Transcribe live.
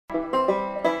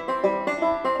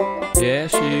Yeah,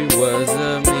 she was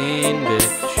a mean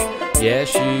bitch. Yeah,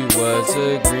 she was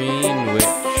a green witch.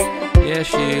 Yeah,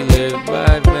 she lived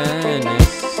by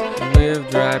Venice,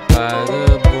 lived right by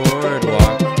the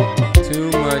boardwalk. Too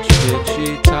much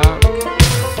bitchy talk,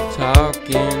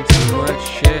 talking too much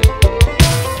shit.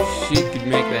 She could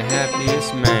make the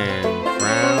happiest man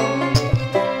frown.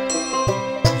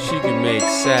 She could make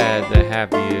sad the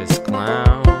happiest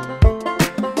clown.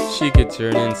 She could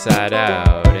turn inside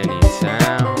out any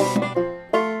town.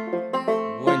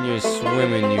 When you're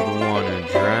swimming, you wanna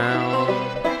drown.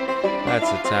 That's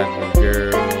the type of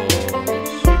girl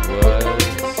she was.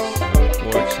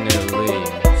 Unfortunately,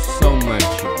 so much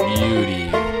beauty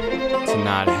to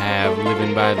not have,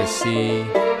 living by the sea,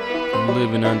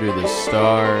 living under the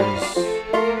stars,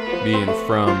 being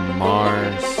from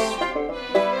Mars,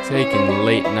 taking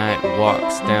late night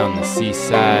walks down the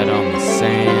seaside on the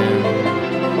sand,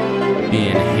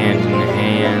 being hand in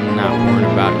hand, not worried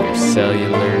about your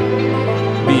cellular,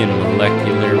 being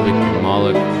molecular with your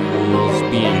molecules,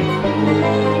 being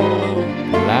cool,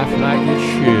 life like it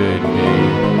should be,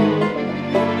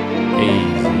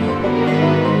 easy,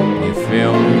 you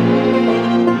feel me,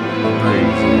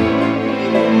 breezy.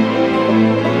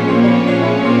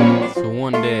 So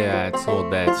one day I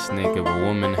told that snake of a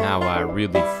woman how I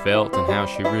really felt and how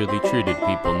she really treated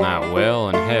people not well,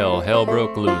 and hell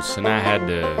broke loose and I had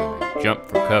to jump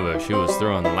for cover. She was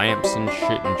throwing lamps and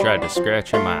shit and tried to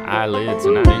scratch at my eyelids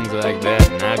and things like that,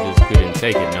 and I just couldn't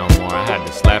take it no more. I had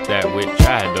to slap that witch.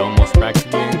 I had to almost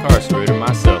practically incarcerate her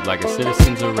myself like a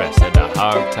citizen's arrest. Had to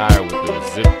hog tie her with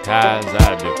those zip ties. I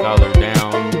had to collar her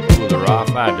down, cool her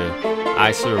off. I had to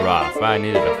ice her off. I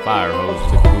needed a fire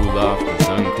hose to cool off this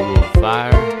uncool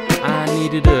fire. I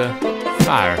needed a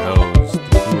fire hose to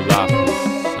cool off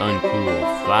this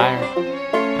uncool fire.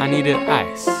 I needed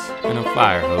ice and a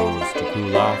fire hose to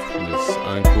cool off this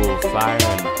uncool fire.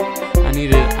 And I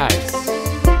needed ice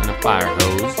and a fire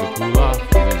hose to cool off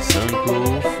this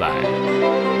uncool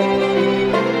fire.